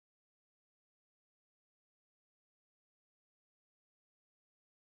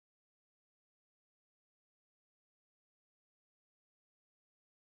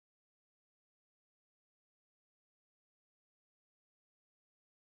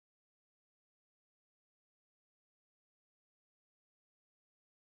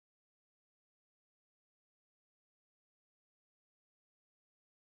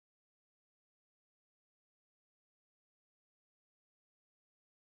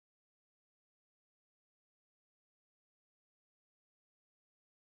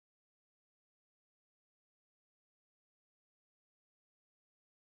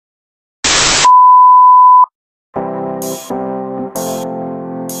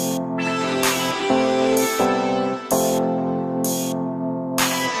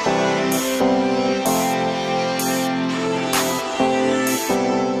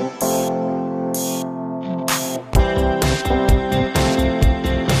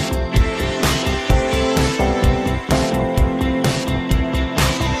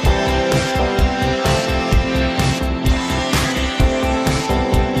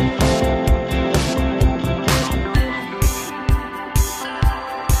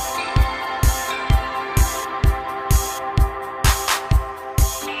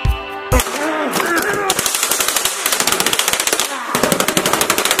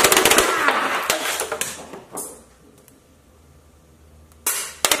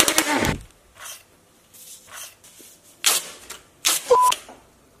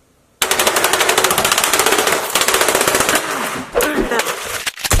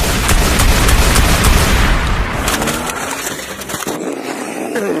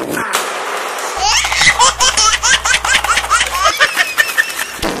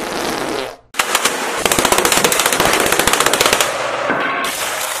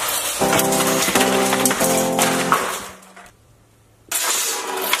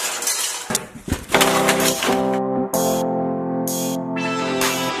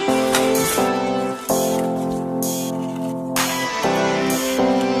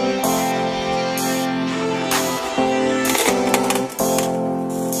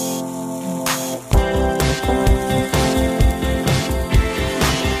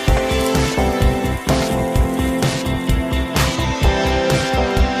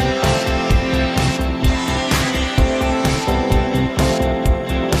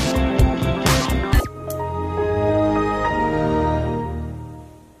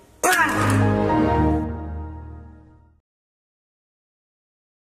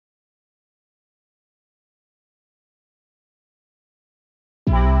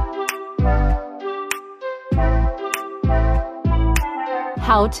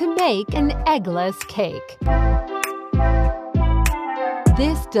How to make an eggless cake.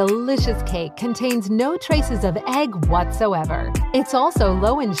 This delicious cake contains no traces of egg whatsoever. It's also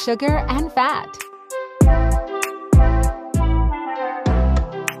low in sugar and fat.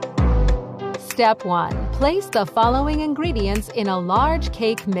 Step 1. Place the following ingredients in a large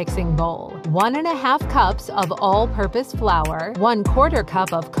cake mixing bowl. 1½ cups of all-purpose flour, 1/4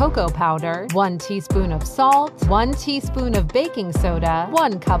 cup of cocoa powder, 1 teaspoon of salt, 1 teaspoon of baking soda,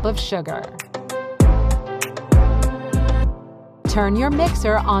 1 cup of sugar. Turn your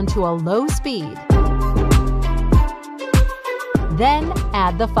mixer onto a low speed. Then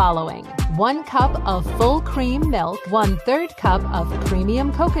add the following: 1 cup of full cream milk, 1/3 cup of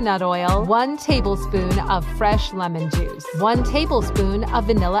premium coconut oil, 1 tablespoon of fresh lemon juice, 1 tablespoon of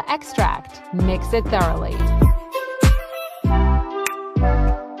vanilla extract. Mix it thoroughly.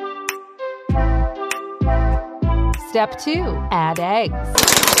 Step 2. Add eggs.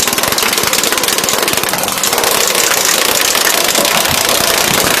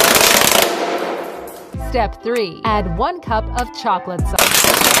 Step 3. Add 1 cup of chocolate sauce.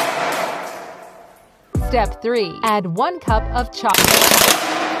 Step 3. Add 1 cup of chocolate.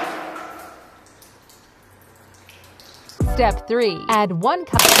 Step 3. Add 1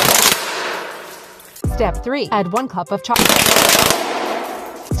 cup. Step 3. Add 1 cup of chocolate.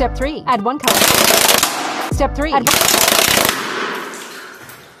 Step 3. Add 1 cup. Step 3. Add 1.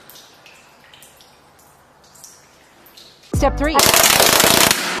 Step 3.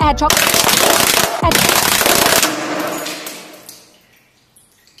 Add chocolate.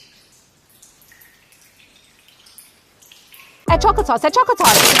 Add chocolate sauce. Add chocolate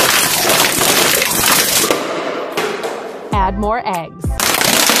sauce. Add more eggs.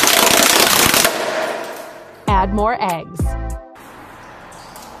 Add more eggs.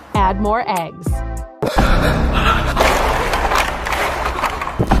 Add more eggs.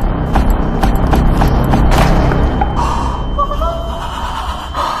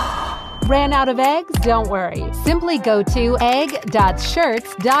 Ran out of eggs? Don't worry. Simply go to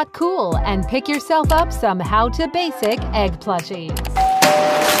egg.shirts.cool and pick yourself up some HowtoBasic egg plushies.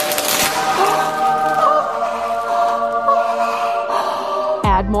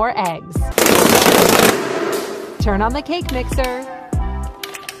 Add more eggs. Turn on the cake mixer.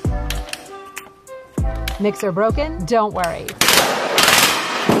 Mixer broken? Don't worry.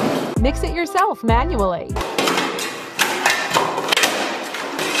 Mix it yourself manually.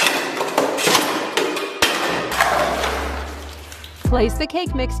 Place the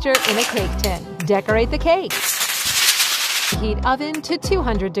cake mixture in a cake tin. Decorate the cake. Heat oven to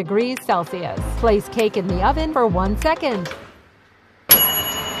 200 degrees Celsius. Place cake in the oven for 1 second.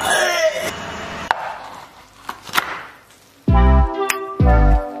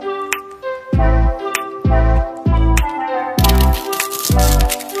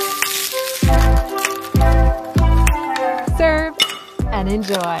 Serve and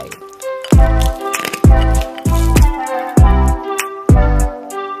enjoy.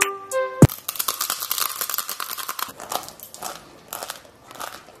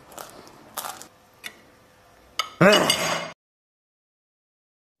 Ugh.